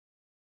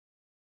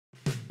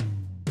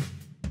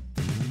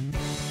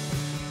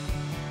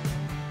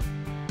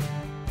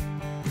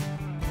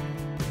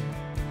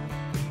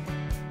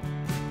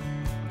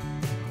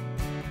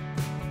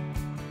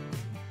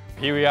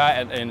Here we are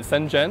in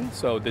Shenzhen,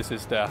 so this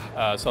is the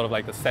sort of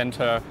like the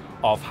center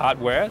of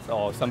hardware,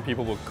 or some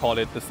people would call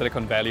it the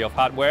Silicon Valley of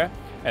hardware.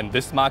 And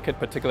this market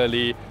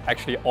particularly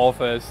actually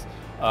offers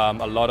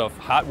a lot of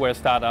hardware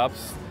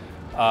startups,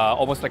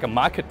 almost like a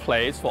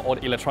marketplace for all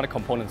the electronic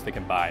components they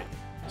can buy.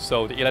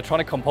 So the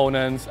electronic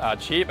components are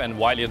cheap and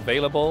widely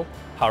available.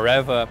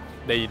 However,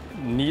 they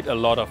need a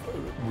lot of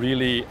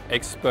really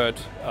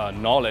expert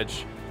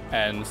knowledge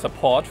and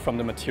support from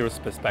the materials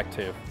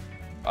perspective.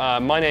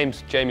 My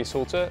name's Jamie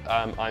Salter.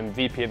 I'm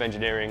VP of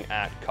Engineering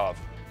at Carve.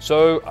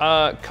 So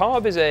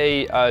Carve is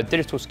a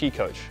digital ski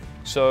coach.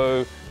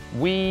 So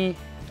we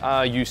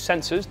use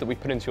sensors that we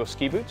put into your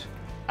ski boot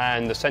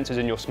and the sensors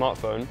in your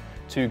smartphone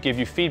to give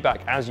you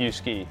feedback as you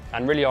ski.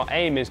 And really our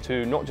aim is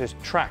to not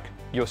just track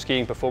your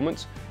skiing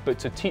performance, but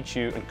to teach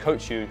you and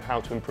coach you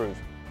how to improve.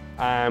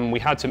 We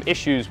had some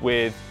issues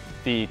with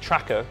the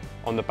tracker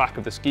on the back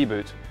of the ski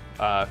boot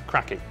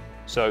cracking.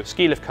 So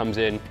ski lift comes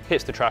in,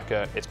 hits the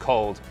tracker, it's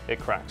cold, it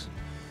cracks.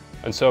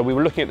 And so we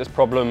were looking at this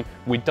problem.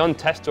 We'd done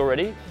tests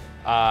already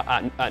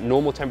at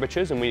normal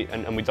temperatures, and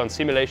we'd done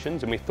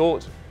simulations, and we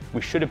thought we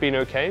should have been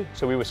okay,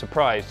 so we were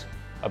surprised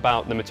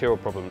about the material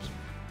problems.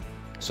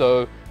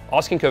 So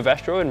asking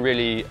Covestro and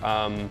really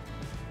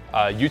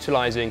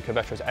utilizing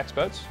Covestro's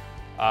experts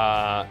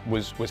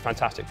was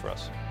fantastic for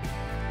us.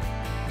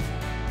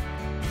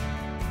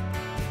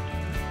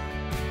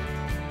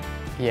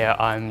 Yeah,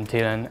 I'm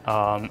Dylan.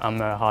 I'm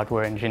a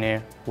hardware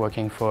engineer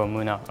working for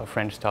Muna, a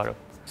French startup.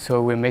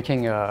 So we're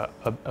making a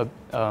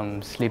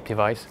sleep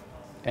device,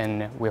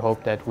 and we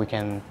hope that we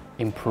can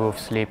improve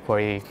sleep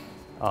quality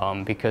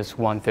because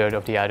 1/3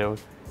 of the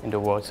adults in the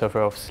world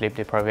suffer of sleep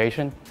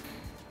deprivation.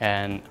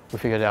 And we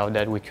figured out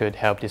that we could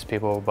help these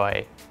people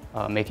by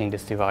making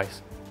this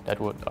device that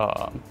would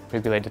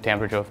regulate the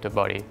temperature of the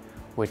body,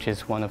 which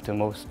is one of the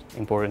most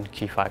important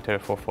key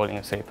factors for falling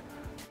asleep.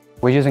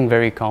 We're using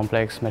very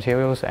complex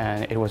materials,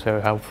 and it was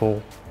very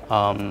helpful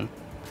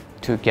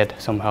to get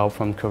some help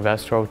from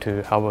Covestro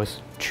to help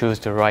us choose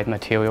the right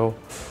material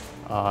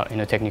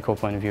in a technical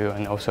point of view,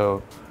 and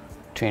also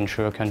to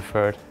ensure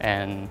comfort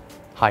and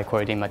high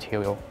quality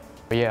material.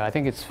 But yeah, I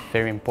think it's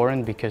very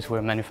important because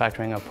we're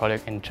manufacturing a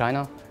product in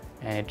China,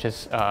 and it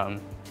just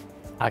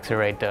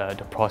accelerates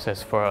the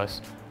process for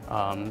us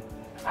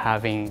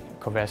having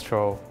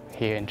Covestro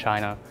here in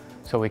China,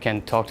 so we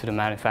can talk to the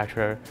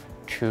manufacturer,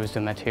 choose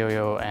the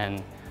material,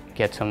 and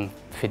get some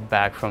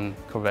feedback from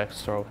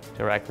Covestro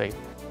directly.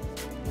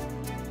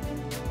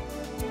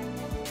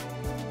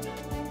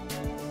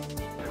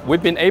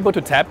 We've been able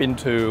to tap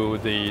into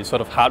the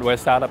sort of hardware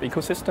startup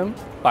ecosystem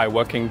by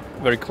working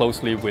very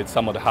closely with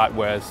some of the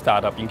hardware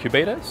startup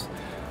incubators.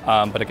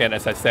 But again,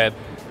 as I said,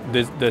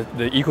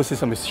 the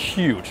ecosystem is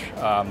huge.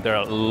 There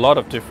are a lot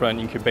of different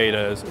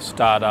incubators,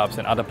 startups,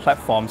 and other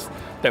platforms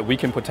that we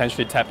can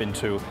potentially tap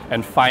into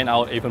and find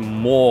out even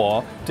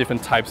more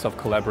different types of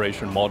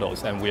collaboration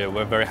models. And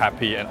we're very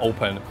happy and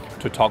open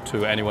to talk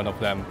to any one of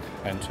them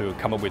and to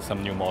come up with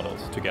some new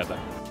models together.